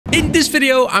In this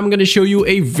video, I'm gonna show you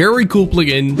a very cool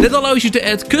plugin that allows you to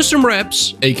add custom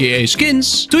wraps, aka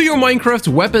skins, to your Minecraft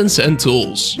weapons and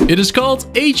tools. It is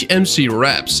called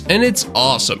HMCWraps and it's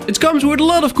awesome. It comes with a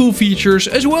lot of cool features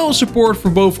as well as support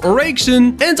for both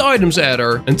Orexon and Items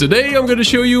Adder. And today I'm gonna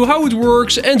show you how it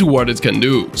works and what it can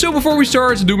do. So before we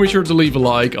start, do make sure to leave a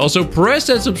like. Also press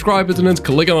that subscribe button and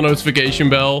click on the notification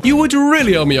bell. You would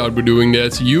really help me out by doing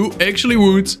that. You actually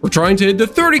would. We're trying to hit the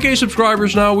 30k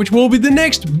subscribers now, which will be the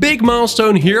next big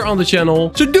milestone here on the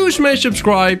channel. So do smash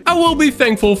subscribe. I will be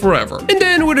thankful forever. And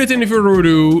then without any further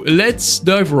ado, let's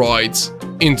dive right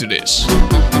into this.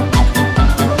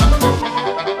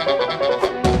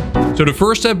 So the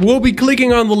first step will be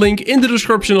clicking on the link in the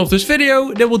description of this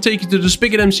video that will take you to the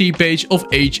Spigot MC page of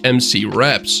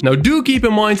HMCWraps. Now do keep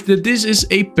in mind that this is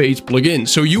a paid plugin,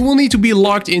 so you will need to be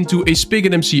logged into a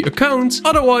Spigot MC account,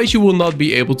 otherwise you will not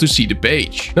be able to see the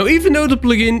page. Now even though the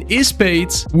plugin is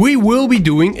paid, we will be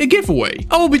doing a giveaway.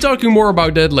 I will be talking more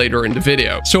about that later in the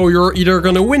video. So you're either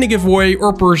gonna win a giveaway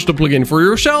or purchase the plugin for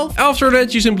yourself. After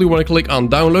that you simply want to click on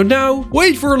download now,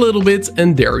 wait for a little bit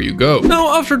and there you go.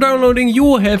 Now after downloading you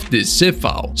will have this zip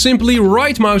file. Simply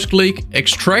right mouse click,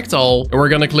 extract all, and we're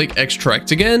gonna click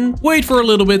extract again, wait for a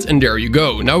little bit and there you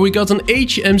go. Now we got an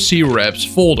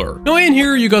HMCWraps folder. Now in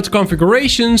here you got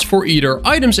configurations for either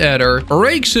Items Adder,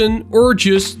 Orexon, or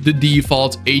just the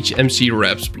default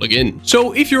HMCWraps plugin.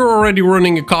 So if you're already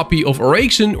running a copy of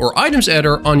Orexon or Items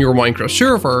Adder on your Minecraft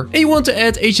server and you want to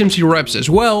add HMCWraps as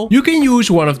well, you can use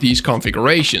one of these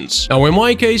configurations. Now in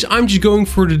my case I'm just going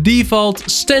for the default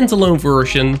standalone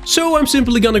version, so I'm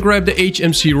simply gonna grab the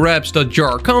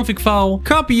HMCWraps.jar config file,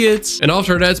 copy it, and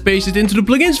after that paste it into the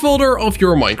plugins folder of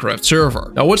your Minecraft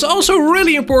server. Now what's also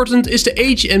really important is the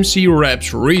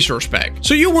HMCWraps resource pack.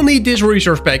 So you will need this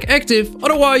resource pack active,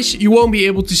 otherwise you won't be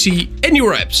able to see any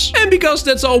wraps. And because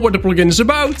that's all what the plugin is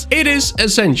about, it is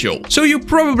essential. So you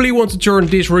probably want to turn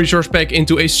this resource pack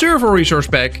into a server resource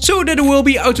pack so that it will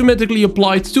be automatically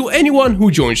applied to anyone who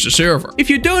joins the server. If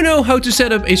you don't know how to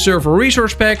set up a server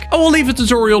resource pack, I will leave a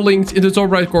tutorial linked in the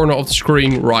top right corner of the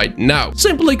screen right now.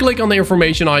 Simply click on the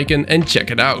information icon and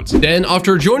check it out. Then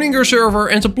after joining your server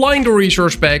and applying the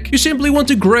resource pack, you simply want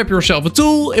to grab yourself a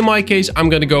tool. In my case, I'm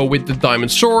gonna go with the diamond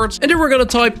sword, and then we're gonna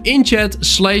type in chat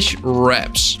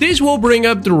 /wraps. This will bring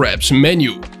up the wraps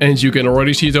menu, and you can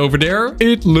already see it over there.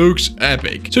 It looks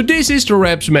epic. So this is the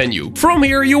wraps menu. From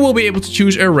here, you will be able to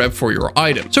choose a wrap for your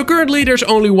item. So currently there's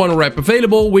only one wrap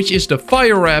available, which is the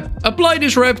fire wrap. Apply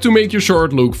this wrap to make your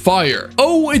sword look fire.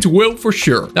 Oh, it will for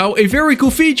sure. Now a very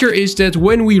cool feature is that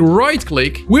when we right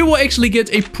click, we will actually get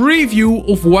a preview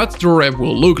of what the wrap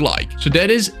will look like. So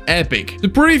that is epic. The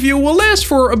preview will last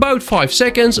for about 5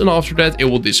 seconds and after that it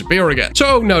will disappear again.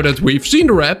 So now that we've seen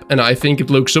the wrap and I think it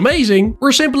looks amazing,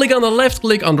 we're simply gonna left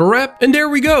click on the wrap and there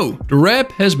we go. The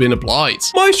wrap has been applied.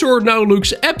 My sword now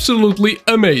looks absolutely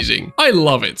amazing. I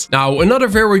love it. Now another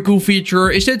very cool feature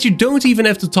is that you don't even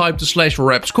have to type the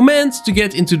 /wraps command to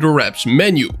get into the wraps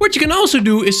menu. What you can also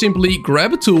do is simply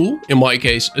grab a tool, in my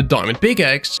case a diamond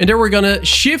pickaxe, and then we're gonna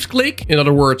shift click, in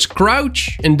other words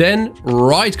crouch, and then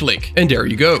right click, and there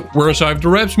you go. We're inside the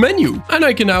wraps menu and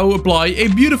I can now apply a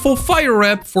beautiful fire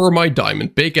wrap for my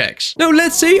diamond pickaxe. Now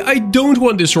let's say I don't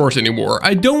want this sword anymore.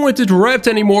 I don't want it wrapped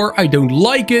anymore. I don't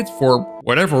like it for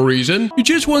whatever reason. You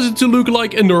just want it to look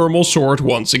like a normal sword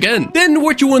once again. Then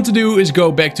what you want to do is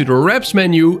go back to the wraps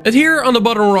menu, and here on the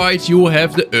bottom right you will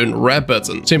have the unwrap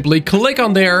button. Simply click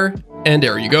on there and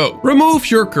there you go. Remove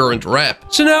your current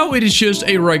wrap. So now it is just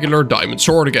a regular diamond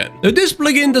sword again. Now this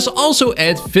plugin does also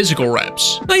add physical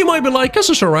wraps. Now you might be like,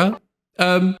 Kasasora,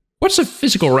 what's a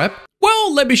physical wrap?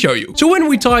 Well, let me show you. So when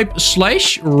we type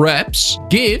 /wraps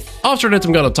give, after that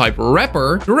I'm gonna type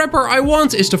wrapper. The wrapper I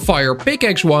want is the fire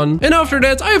pickaxe one. And after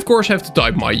that I of course have to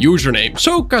type my username.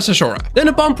 So Kasasora. Then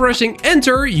upon pressing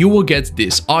enter, you will get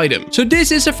this item. So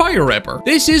this is a fire wrapper.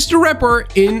 This is the wrapper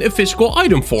in a physical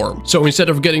item form. So instead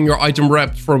of getting your item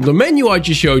wrapped from the menu I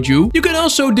just showed you, you can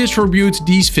also distribute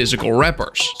these physical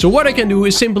wrappers. So what I can do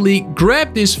is simply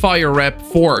grab this fire wrap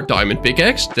for diamond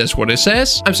pickaxe. That's what it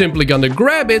says. I'm simply gonna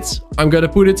grab it. I'm gonna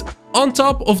put it on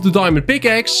top of the diamond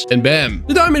pickaxe and bam,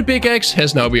 the diamond pickaxe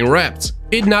has now been wrapped.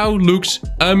 It now looks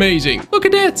amazing. Look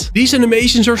at that. These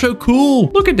animations are so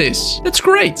cool. Look at this. That's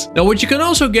great. Now what you can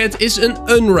also get is an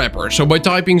unwrapper. So by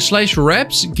typing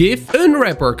 /wraps give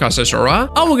unwrapper Kasasora,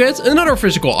 I will get another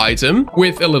physical item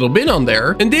with a little bin on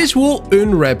there, and this will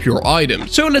unwrap your item.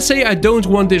 So let's say I don't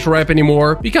want this wrap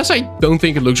anymore because I don't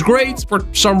think it looks great for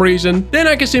some reason. Then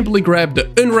I can simply grab the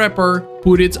unwrapper,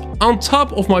 put it on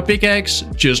top of my pickaxe,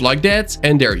 just like that,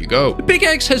 and there you go. The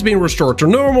pickaxe has been restored to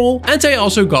normal, and I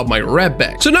also got my wrap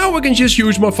back. So now I can just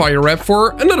use my fire wrap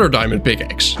for another diamond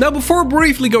pickaxe. Now before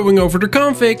briefly going over the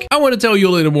config, I want to tell you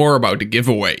a little more about the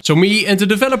giveaway. So me and the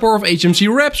developer of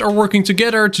HMCWraps are working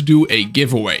together to do a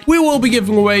giveaway. We will be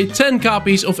giving away 10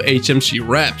 copies of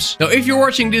HMCWraps. Now if you're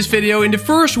watching this video in the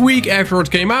first week after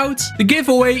it came out, the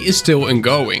giveaway is still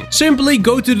ongoing. Simply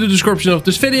go to the description of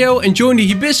this video and join the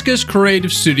Hibiscus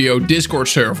Creative Studio Discord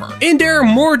server. In there,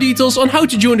 more details on how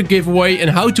to join the giveaway and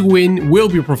how to win will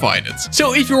be provided.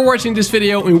 So if you're watching this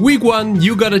video in week 1,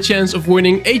 you got a chance of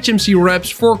winning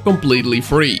HMCWraps for completely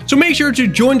free. So make sure to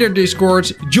join their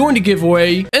Discord, join the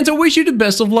giveaway, and I wish you the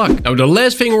best of luck. Now the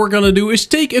last thing we're gonna do is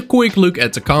take a quick look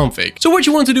at the config. So what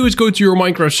you want to do is go to your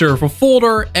Minecraft server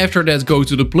folder, after that go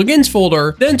to the plugins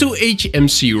folder, then to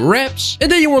HMCWraps,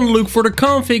 and then you want to look for the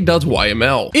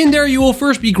config.yml. In there you will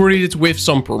first be greeted with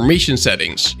some permission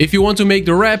settings. If you want to make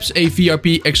the wraps a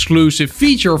VIP exclusive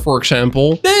feature, for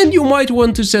example, then you might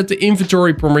want to set the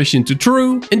inventory permission to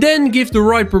true, and then give the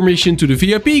right permission to the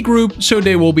VIP group so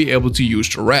they will be able to use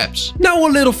the wraps. Now a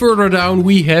little further down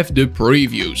we have the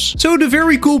previews. So the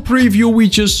very cool preview we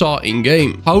just saw in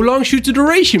game. How long should the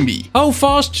duration be? How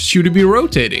fast should it be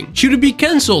rotating? Should it be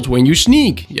cancelled when you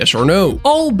sneak? Yes or no?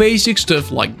 All basic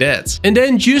stuff like that. And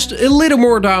then just a little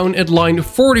more down at line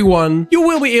 41, you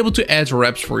will be able to add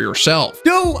wraps for yourself.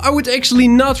 Though I would actually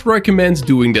not recommend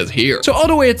doing that here. So all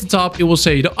the way at the top it will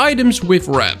say the items with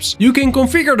wraps. You can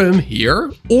configure them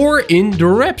here or in the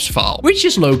wraps file, which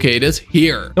is located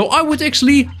here. Now I would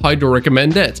actually highly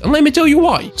recommend that, and let me tell you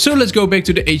why. So let's go back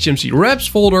to the HMCWraps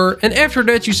folder, and after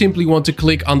that you simply want to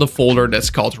click on the folder that's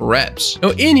called wraps. Now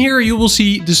in here you will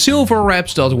see the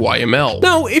silverwraps.yml.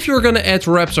 Now if you're gonna add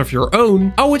wraps of your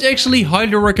own, I would actually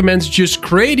highly recommend just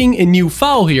creating a new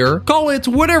file here, call it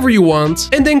whatever you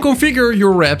want, and then configure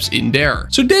your wraps in there.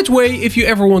 So that way if you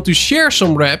ever want to share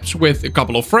some wraps with a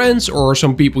couple of friends or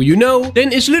some people you know,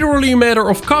 then it's literally a matter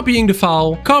of copying the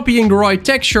file, copying the right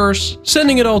textures,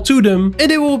 sending it all to them, and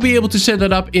they will be able to set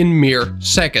that up in mere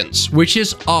seconds, which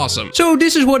is awesome. So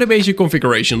this is what a basic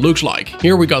configuration looks like.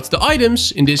 Here we got the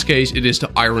items, in this case it is the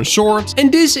iron sword,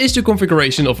 and this is the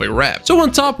configuration of a wrap. So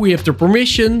on top we have the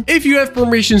permission. If you have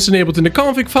permissions enabled in the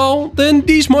config file, then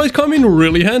these might come in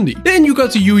really handy. Then you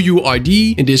got the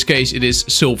UUID, in this case it is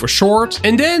silver sword,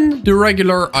 and then the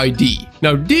regular ID.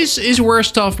 Now this is where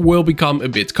stuff will become a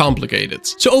bit complicated.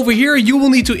 So over here you will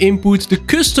need to input the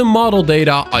custom model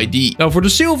data ID. Now for the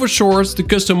silver sword, the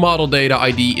custom model data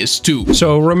ID is 2.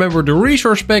 So remember the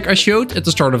resource pack I showed at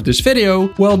the start of this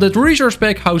video? Well, that resource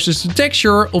pack houses the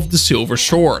texture of the silver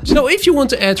sword. Now if you want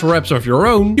to add wraps of your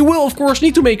own, you will of course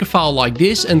need to make a file like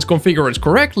this and configure it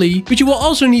correctly, but you will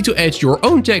also need to add your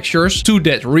own textures to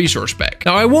that resource pack.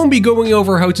 Now I won't be going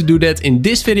over how to do that in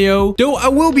this video, though I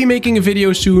will be making a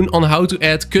video soon on how to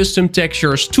add custom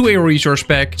textures to a resource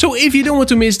pack. So if you don't want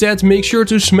to miss that, make sure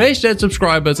to smash that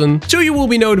subscribe button so you will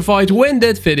be notified when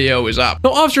that video is up.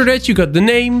 Now after that you got the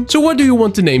name. So what do you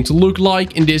want the name to look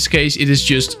like? In this case it is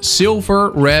just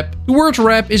silver wrap. The word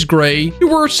wrap is gray, the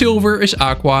word silver is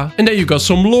aqua, and then you got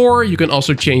some lore. You can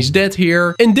also change that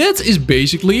here, and that is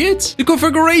basically it. The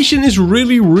configuration is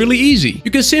really easy.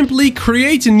 You can simply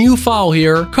create a new file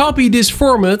here, copy this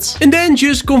format, and then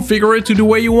just configure it to the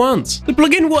way you want. The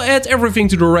plugin will add everything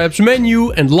to the wraps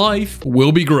menu and life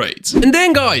will be great. And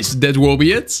then guys, that will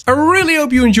be it. I really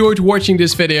hope you enjoyed watching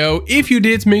this video. If you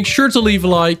did, make sure to leave a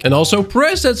like and also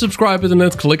press that subscribe button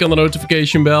and click on the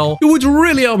notification bell. You would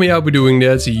really help me out by doing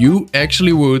that. You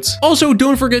actually would. Also,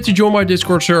 don't forget to join my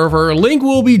Discord server. Link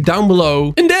will be down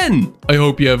below. And then I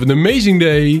hope you have an amazing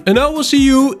day and I will see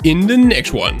you in the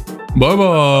next one. Bye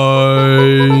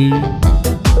bye.